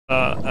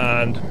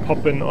and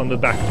pop in on the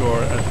back door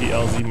at the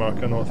LZ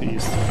marker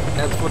northeast.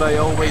 That's what I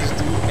always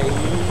do,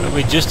 AA.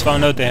 We just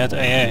found out they had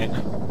AA.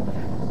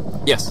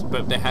 Yes,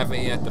 but they have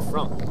AA at the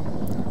front.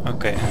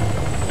 Okay.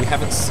 We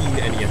haven't seen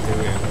any at the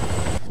rear.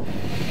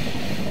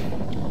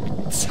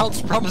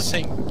 Sounds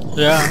promising.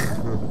 Yeah,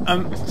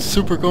 I'm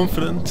super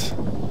confident.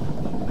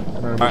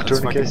 Alright, let's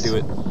fucking do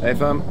it. Hey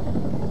fam.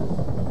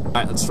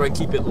 Alright, let's try and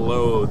keep it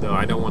low though,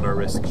 I don't want to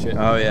risk shit.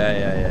 Oh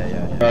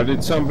yeah.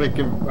 Did somebody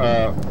give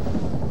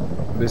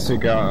this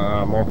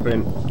guy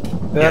morphine?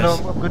 Yeah, Yes.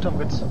 no, I'm good, I'm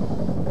good.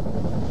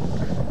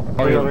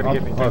 Oh, you you already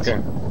gave me that. okay.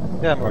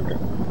 Yeah, I'm Okay.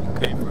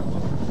 Okay,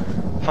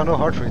 found no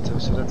heart rate though,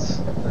 so that's...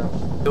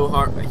 no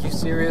heart, are you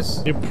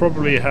serious? You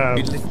probably have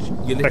You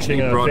literally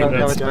packing a brought thing up Yeah,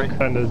 that's this guy?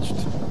 bandaged.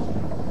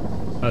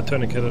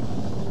 Tourniqueted.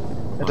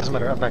 It doesn't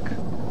matter, I'm back.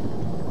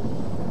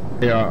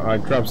 Yeah, I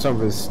grabbed some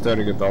of his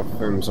tourniquet off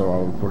him, so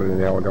I'll put it in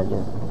the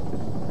helicopter.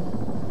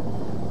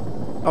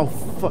 Oh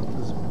fuck.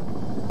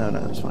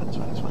 No, it's fine.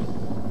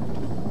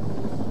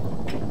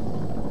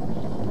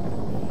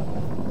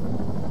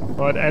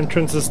 Alright,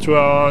 entrances to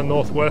our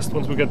northwest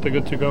once we get the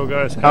good to go,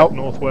 guys. Head Out.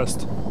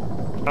 northwest.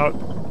 Out.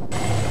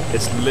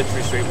 It's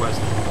literally straight west.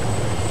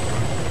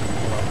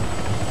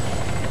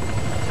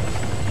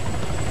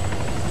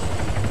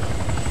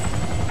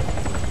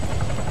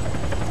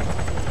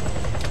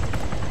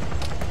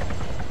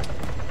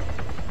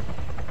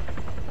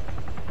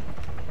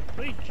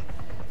 Leak.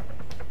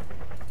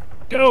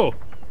 Go!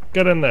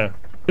 Get in there.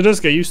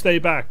 Kaduska, you stay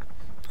back.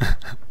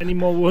 Any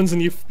more wounds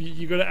and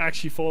you're gonna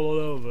actually fall all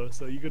over,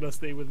 so you're gonna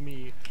stay with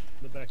me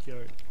in the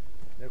backyard.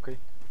 Okay.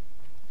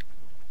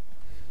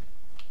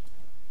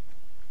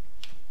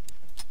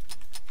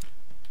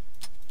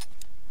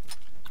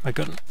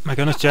 My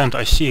gun is jammed.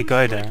 I see a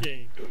guy there.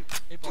 Okay.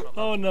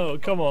 Oh no,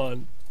 come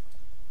on.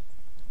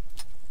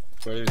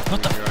 What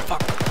the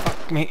fuck?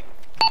 Fuck me.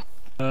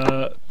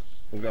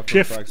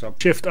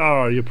 Shift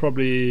R, you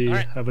probably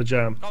Alright. have a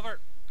jam. Cover.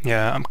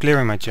 Yeah, I'm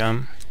clearing my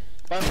jam.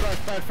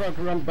 Back,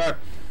 run back.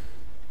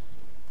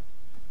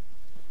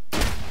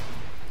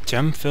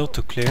 Jam failed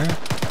to clear.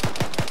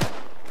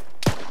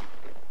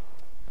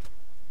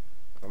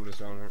 I'm just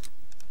down here.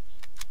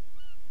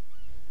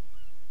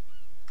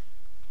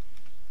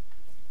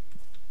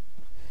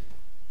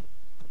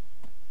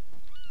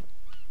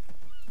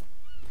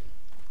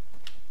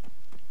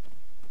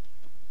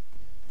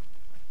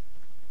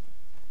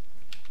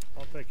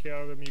 I'll take care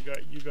of him.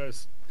 You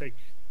guys take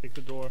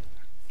the door.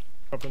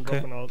 Drop and drop,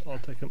 Okay. and I'll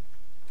take him.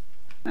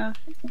 Oh,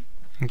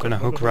 I'm gonna Where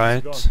the hook fuck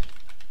right. is he gone?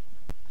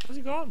 Where's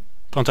he gone?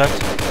 Contact.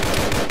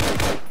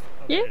 Oh,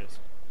 there Yeah. he is.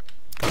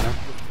 Got him.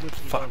 Literally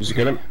Fuck. gone. Did you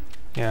get him?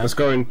 Yeah, Let's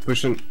go in,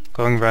 push in.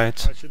 going right.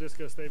 Alright, should this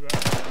guy stay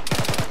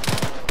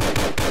back?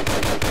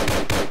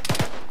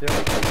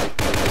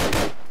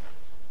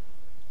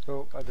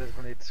 Oh, I did a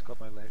grenade, got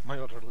my leg, my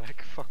other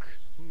leg, fuck.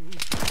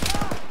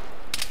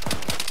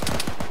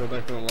 Go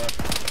back to the left.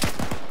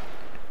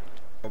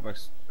 Go back,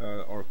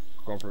 or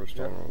cover Yeah,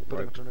 stone. put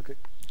Right. a tourniquet.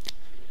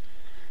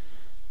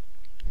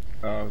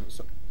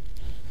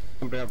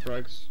 Somebody have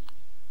frags?